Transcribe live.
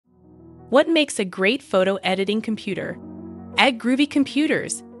What makes a great photo editing computer? At Groovy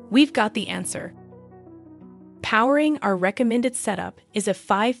Computers, we've got the answer. Powering our recommended setup is a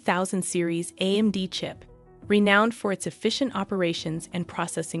 5000 series AMD chip, renowned for its efficient operations and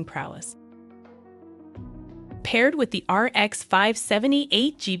processing prowess. Paired with the RX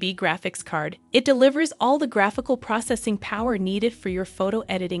 578GB graphics card, it delivers all the graphical processing power needed for your photo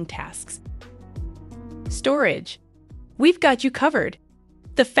editing tasks. Storage. We've got you covered.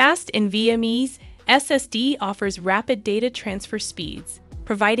 The fast NVMe SSD offers rapid data transfer speeds,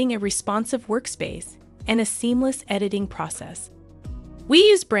 providing a responsive workspace and a seamless editing process. We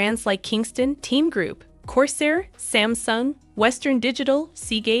use brands like Kingston, Team Group, Corsair, Samsung, Western Digital,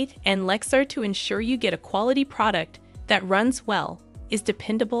 Seagate, and Lexar to ensure you get a quality product that runs well, is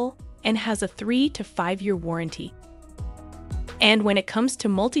dependable, and has a 3 to 5 year warranty. And when it comes to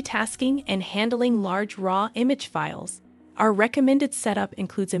multitasking and handling large raw image files, our recommended setup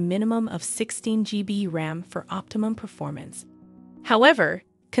includes a minimum of 16 GB RAM for optimum performance. However,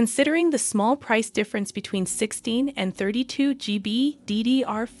 considering the small price difference between 16 and 32 GB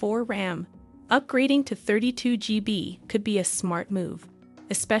DDR4 RAM, upgrading to 32 GB could be a smart move,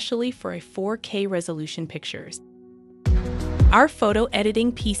 especially for a 4K resolution pictures. Our photo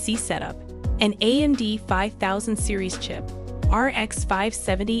editing PC setup, an AMD 5000 series chip, RX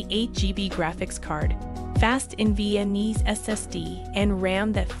 578GB graphics card, fast NVMe SSD, and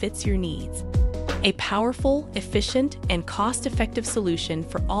RAM that fits your needs. A powerful, efficient, and cost-effective solution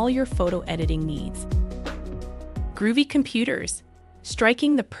for all your photo editing needs. Groovy Computers,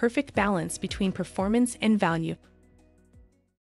 striking the perfect balance between performance and value.